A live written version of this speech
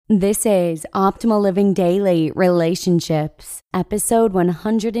This is Optimal Living Daily Relationships, episode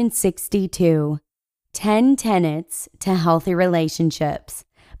 162, 10 Tenets to Healthy Relationships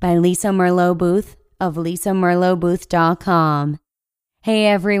by Lisa Merlo-Booth of lisamerlobooth.com. Hey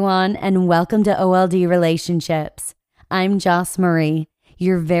everyone, and welcome to OLD Relationships. I'm Joss Marie,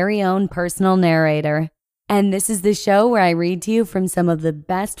 your very own personal narrator, and this is the show where I read to you from some of the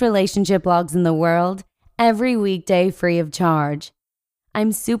best relationship blogs in the world every weekday free of charge.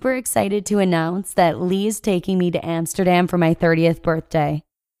 I'm super excited to announce that Lee is taking me to Amsterdam for my 30th birthday.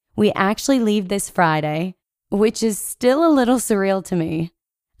 We actually leave this Friday, which is still a little surreal to me.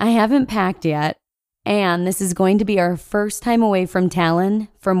 I haven't packed yet, and this is going to be our first time away from Tallinn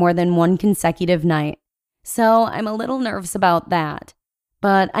for more than one consecutive night. So I'm a little nervous about that.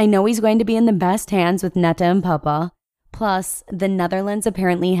 But I know he's going to be in the best hands with Netta and Papa. Plus, the Netherlands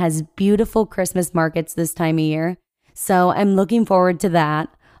apparently has beautiful Christmas markets this time of year. So I'm looking forward to that,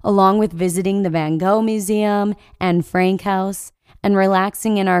 along with visiting the Van Gogh Museum and Frank House and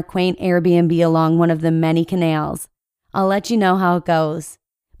relaxing in our quaint Airbnb along one of the many canals. I'll let you know how it goes.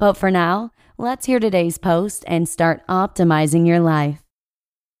 But for now, let's hear today's post and start optimizing your life.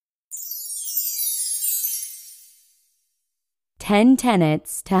 10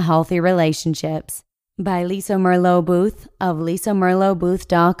 Tenets to Healthy Relationships by Lisa Merlo-Booth of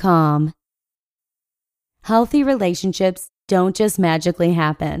lisamerlobooth.com. Healthy relationships don't just magically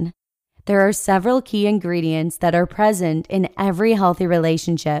happen. There are several key ingredients that are present in every healthy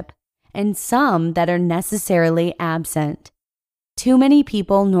relationship, and some that are necessarily absent. Too many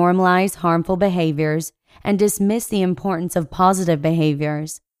people normalize harmful behaviors and dismiss the importance of positive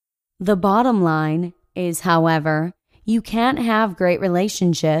behaviors. The bottom line is, however, you can't have great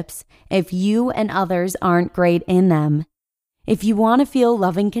relationships if you and others aren't great in them. If you want to feel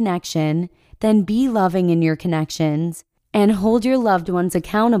loving connection, then be loving in your connections and hold your loved ones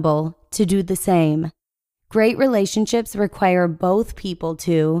accountable to do the same. Great relationships require both people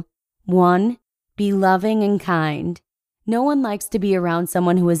to 1. Be loving and kind. No one likes to be around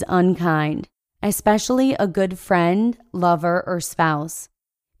someone who is unkind, especially a good friend, lover, or spouse.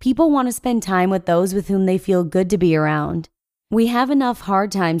 People want to spend time with those with whom they feel good to be around. We have enough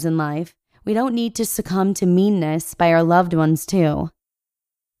hard times in life. We don't need to succumb to meanness by our loved ones too.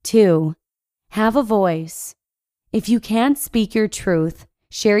 2. Have a voice. If you can't speak your truth,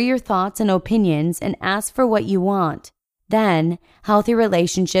 share your thoughts and opinions, and ask for what you want, then healthy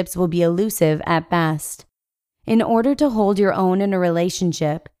relationships will be elusive at best. In order to hold your own in a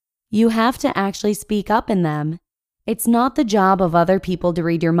relationship, you have to actually speak up in them. It's not the job of other people to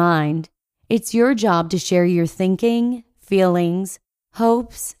read your mind. It's your job to share your thinking, feelings,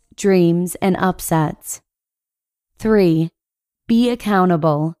 hopes, dreams, and upsets. 3. Be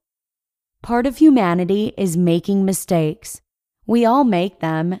accountable. Part of humanity is making mistakes. We all make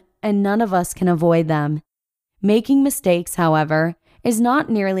them, and none of us can avoid them. Making mistakes, however, is not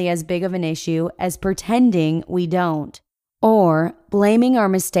nearly as big of an issue as pretending we don't, or blaming our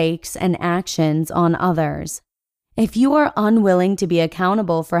mistakes and actions on others. If you are unwilling to be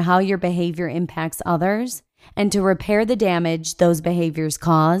accountable for how your behavior impacts others and to repair the damage those behaviors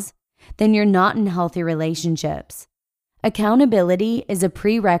cause, then you're not in healthy relationships. Accountability is a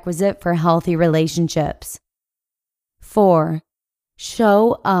prerequisite for healthy relationships. 4.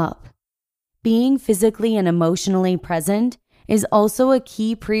 Show up. Being physically and emotionally present is also a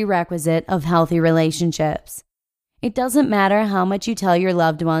key prerequisite of healthy relationships. It doesn't matter how much you tell your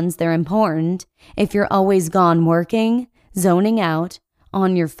loved ones they're important if you're always gone working, zoning out,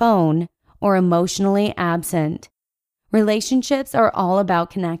 on your phone, or emotionally absent. Relationships are all about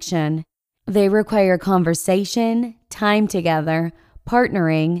connection. They require conversation, time together,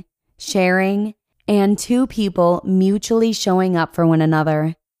 partnering, sharing, and two people mutually showing up for one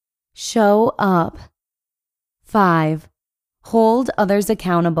another. Show up. 5. Hold others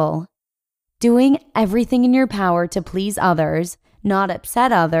accountable. Doing everything in your power to please others, not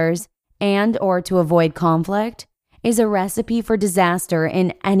upset others, and or to avoid conflict is a recipe for disaster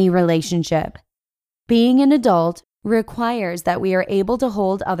in any relationship. Being an adult requires that we are able to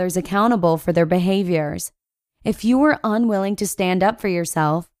hold others accountable for their behaviors. If you were unwilling to stand up for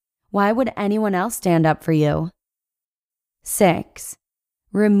yourself, why would anyone else stand up for you? 6.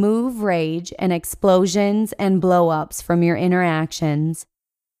 Remove rage and explosions and blow-ups from your interactions.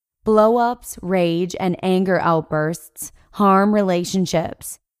 Blow-ups, rage, and anger outbursts harm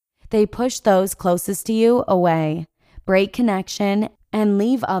relationships. They push those closest to you away, break connection, and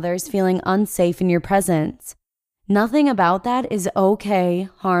leave others feeling unsafe in your presence. Nothing about that is okay,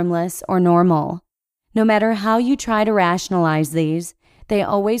 harmless, or normal. No matter how you try to rationalize these, they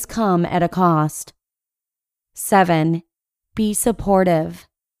always come at a cost. 7. Be supportive.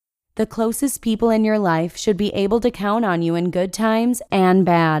 The closest people in your life should be able to count on you in good times and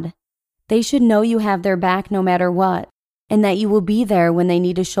bad. They should know you have their back no matter what, and that you will be there when they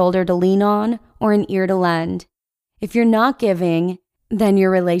need a shoulder to lean on or an ear to lend. If you're not giving, then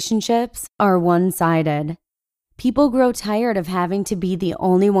your relationships are one-sided. People grow tired of having to be the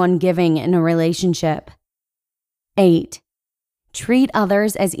only one giving in a relationship. 8. Treat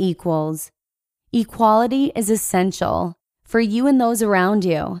others as equals. Equality is essential for you and those around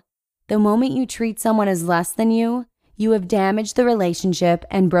you. The moment you treat someone as less than you, you have damaged the relationship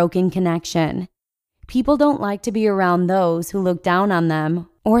and broken connection. People don't like to be around those who look down on them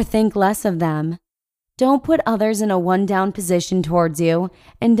or think less of them. Don't put others in a one-down position towards you,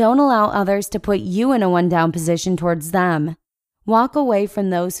 and don't allow others to put you in a one-down position towards them. Walk away from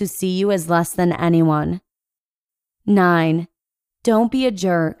those who see you as less than anyone. 9. Don't be a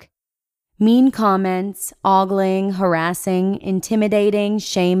jerk. Mean comments, ogling, harassing, intimidating,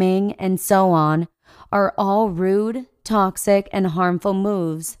 shaming, and so on are all rude, toxic, and harmful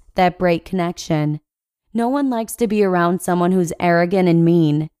moves that break connection. No one likes to be around someone who's arrogant and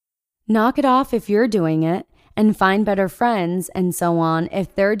mean. Knock it off if you're doing it, and find better friends and so on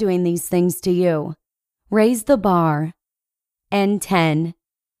if they're doing these things to you. Raise the bar. And 10.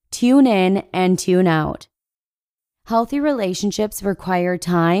 Tune in and tune out. Healthy relationships require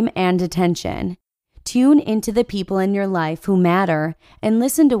time and attention. Tune into the people in your life who matter and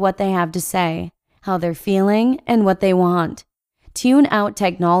listen to what they have to say, how they're feeling, and what they want. Tune out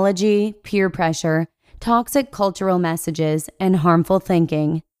technology, peer pressure, toxic cultural messages, and harmful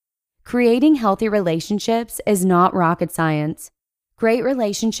thinking. Creating healthy relationships is not rocket science. Great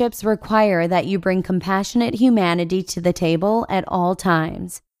relationships require that you bring compassionate humanity to the table at all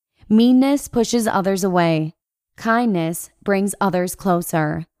times. Meanness pushes others away. Kindness brings others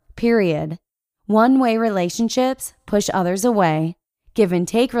closer. Period. One-way relationships push others away. Give and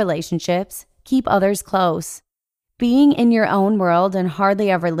take relationships keep others close. Being in your own world and hardly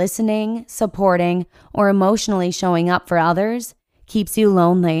ever listening, supporting, or emotionally showing up for others keeps you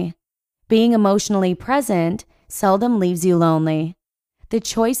lonely. Being emotionally present seldom leaves you lonely. The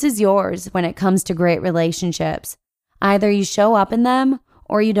choice is yours when it comes to great relationships. Either you show up in them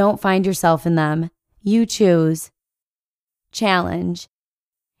or you don't find yourself in them. You choose. Challenge.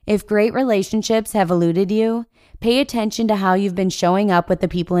 If great relationships have eluded you, pay attention to how you've been showing up with the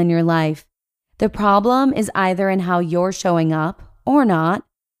people in your life. The problem is either in how you're showing up or not,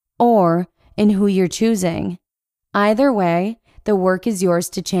 or in who you're choosing. Either way, the work is yours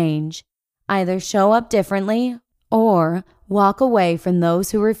to change. Either show up differently or walk away from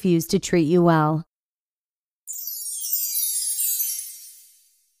those who refuse to treat you well.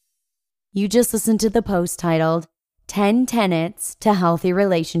 You just listened to the post titled 10 Tenets to Healthy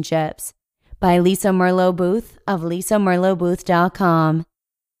Relationships by Lisa Merlo-Booth of lisamerlobooth.com.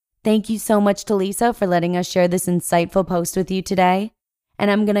 Thank you so much to Lisa for letting us share this insightful post with you today. And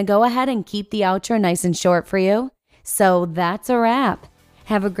I'm going to go ahead and keep the outro nice and short for you. So that's a wrap.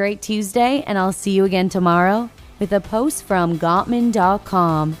 Have a great Tuesday, and I'll see you again tomorrow with a post from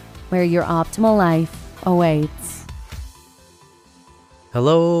Gottman.com, where your optimal life awaits.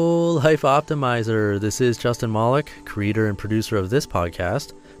 Hello, Life Optimizer. This is Justin Malik, creator and producer of this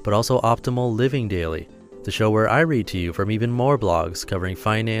podcast, but also Optimal Living Daily, the show where I read to you from even more blogs covering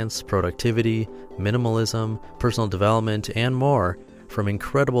finance, productivity, minimalism, personal development, and more, from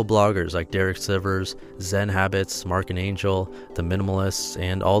incredible bloggers like Derek Sivers, Zen Habits, Mark and Angel, The Minimalists,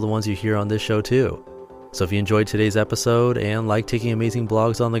 and all the ones you hear on this show too. So if you enjoyed today's episode and like taking amazing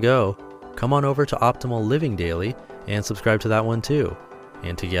blogs on the go, come on over to Optimal Living Daily and subscribe to that one too.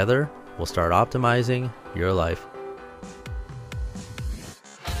 And together, we'll start optimizing your life.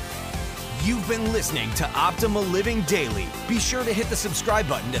 You've been listening to Optimal Living Daily. Be sure to hit the subscribe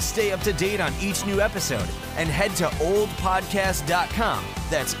button to stay up to date on each new episode, and head to oldpodcast.com,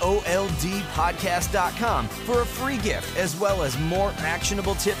 that's OLDpodcast.com, for a free gift as well as more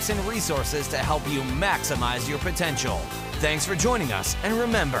actionable tips and resources to help you maximize your potential. Thanks for joining us, and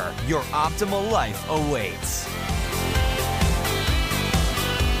remember, your optimal life awaits.